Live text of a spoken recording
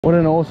What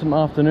an awesome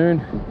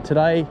afternoon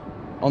today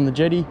on the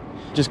jetty.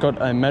 Just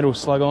got a metal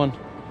slug on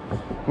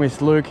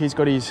with Luke. He's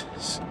got his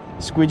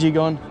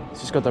squidgy on.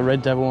 He's just got the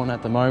red devil on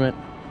at the moment.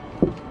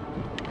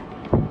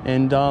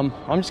 And I'm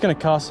just going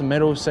to cast some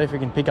metals, see if we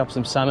can pick up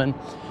some salmon.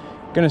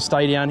 Going to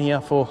stay down here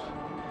for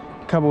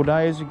a couple of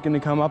days. We're going to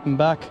come up and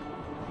back.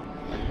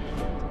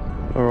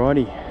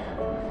 Alrighty.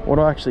 What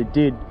I actually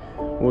did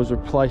was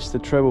replace the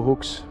treble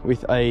hooks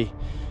with a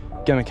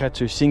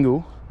Gamakatsu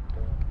single.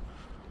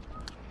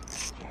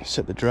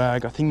 Set the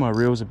drag. I think my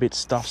reel's a bit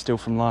stuffed still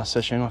from last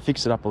session. I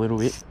fixed it up a little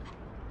bit,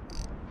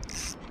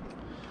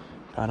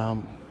 but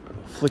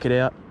flick it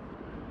out,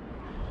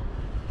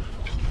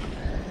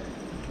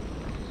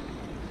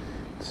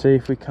 see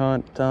if we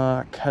can't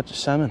catch a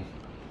salmon.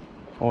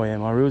 Oh yeah,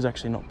 my reel's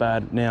actually not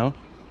bad now.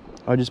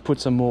 I just put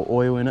some more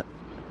oil in it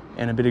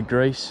and a bit of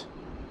grease.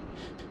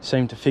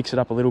 Seemed to fix it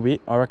up a little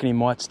bit. I reckon he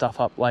might stuff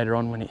up later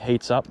on when it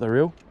heats up, the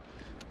reel,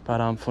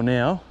 but for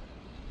now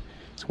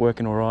it's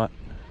working all right.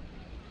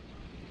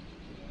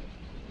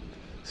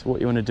 So what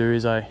you want to do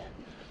is a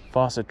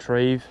fast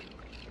retrieve.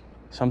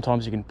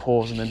 Sometimes you can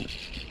pause and then,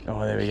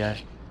 oh, there we go.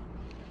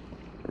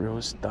 The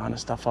reel's starting to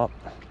stuff up.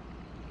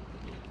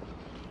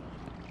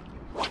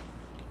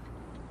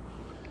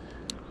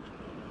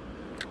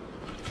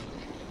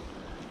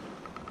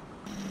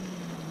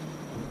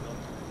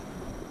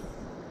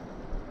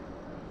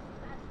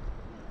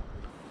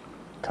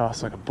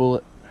 Cast like a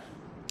bullet.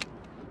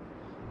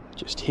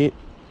 Just hit.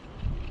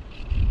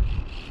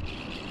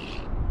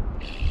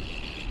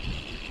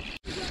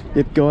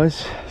 Yep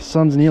guys,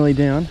 sun's nearly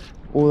down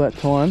all that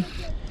time,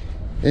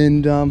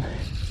 and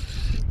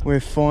we're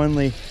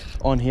finally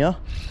on here.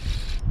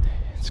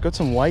 It's got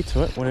some weight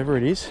to it, whatever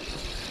it is.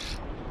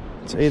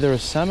 It's either a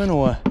salmon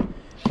or a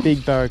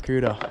big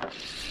barracuda.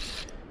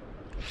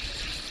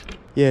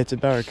 Yeah, it's a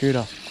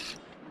barracuda.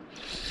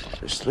 I'll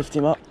just lift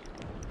him up.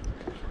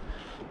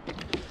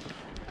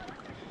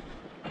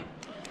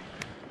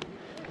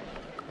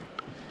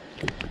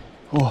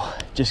 Oh,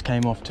 just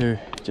came off too,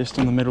 just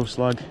on the metal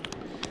slug.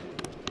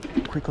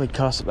 Quickly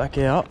cast it back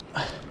out.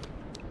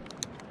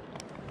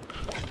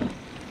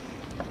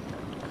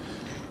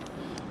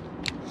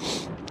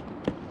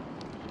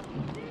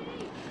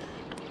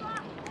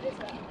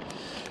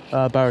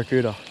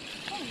 Barracuda.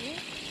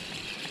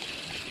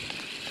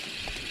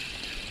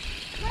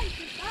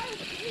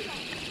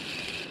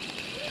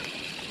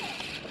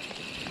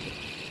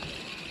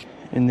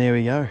 And there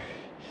we go.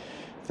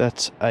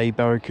 That's a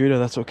barracuda.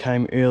 That's what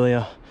came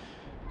earlier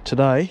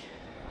today.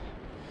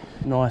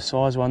 Nice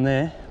size one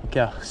there. Look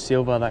how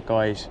silver that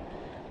guy is.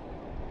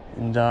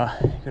 And you've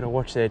got to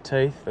watch their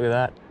teeth. Look at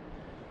that.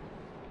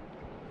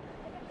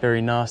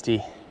 Very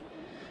nasty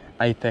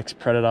apex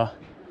predator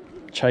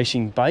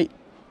chasing bait.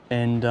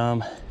 And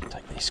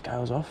take these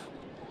scales off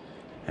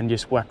and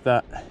just whack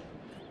that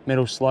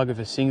metal slug of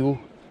a single.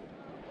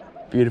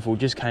 Beautiful,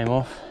 just came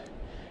off.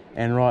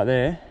 And right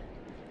there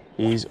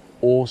is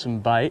awesome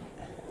bait.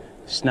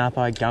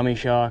 Snapper, gummy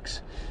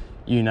sharks,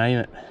 you name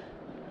it.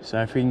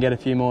 So if we can get a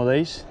few more of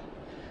these,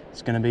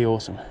 it's going to be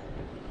awesome.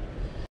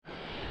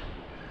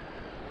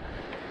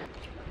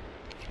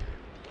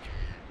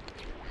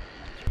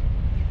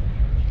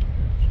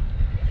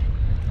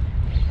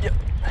 Yep.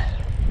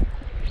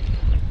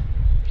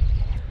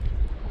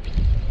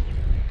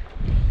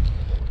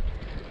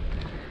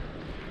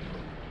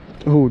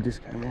 Oh,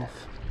 just came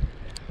off.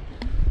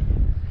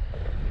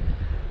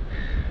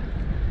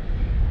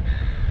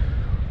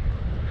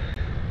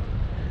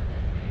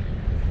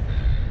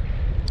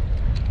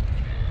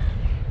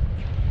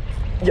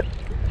 Yep.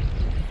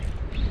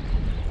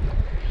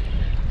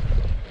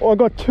 Oh, I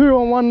got two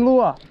on one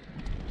lure.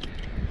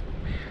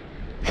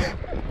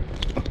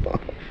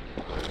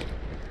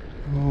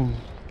 Oh,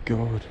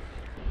 God.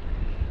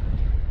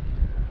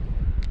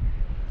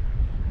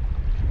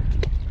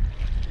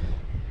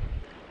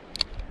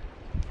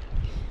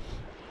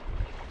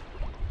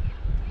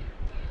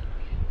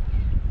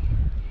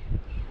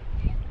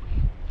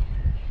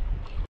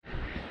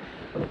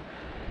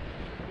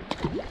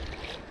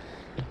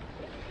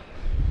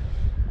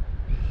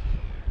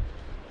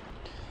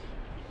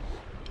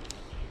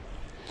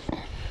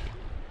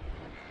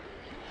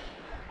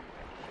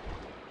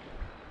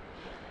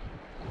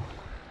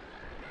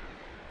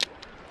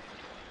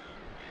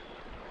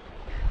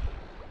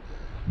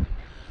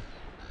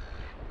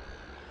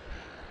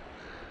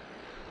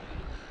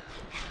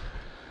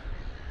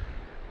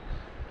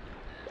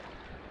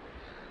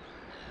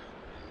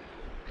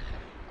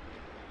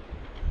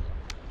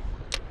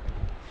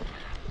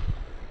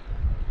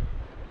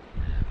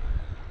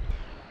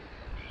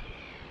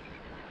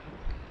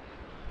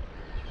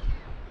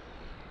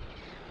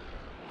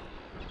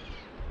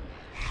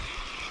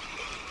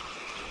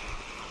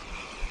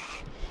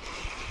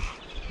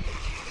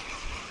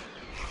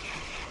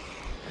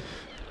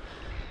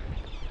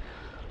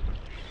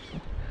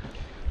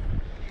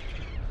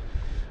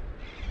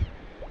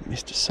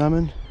 Mr.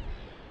 Salmon.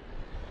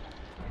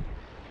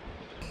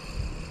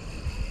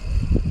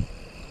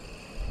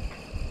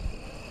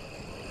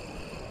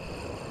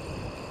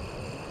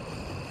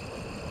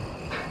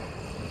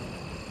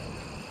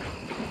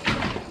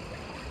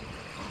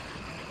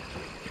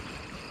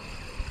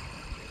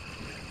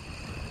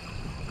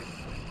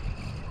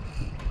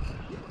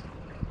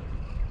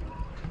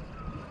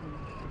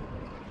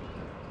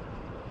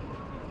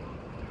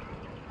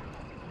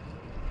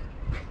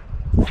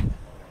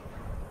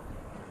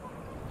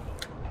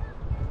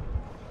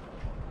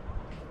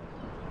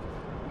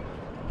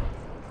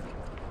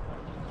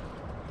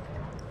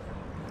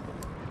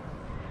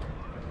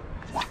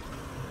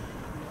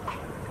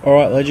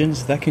 Alright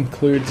legends, that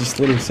concludes this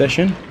little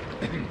session.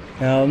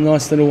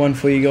 Nice little one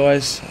for you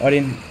guys. I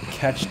didn't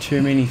catch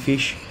too many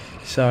fish,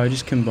 so I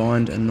just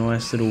combined a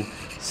nice little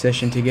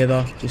session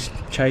together, just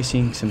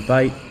chasing some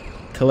bait,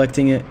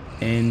 collecting it,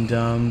 and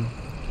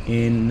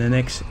in the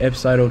next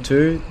episode or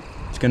two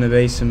it's going to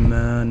be some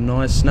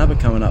nice snapper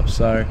coming up.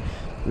 So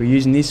we're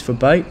using this for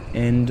bait,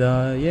 and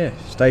yeah,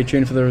 stay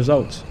tuned for the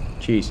results.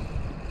 Cheers.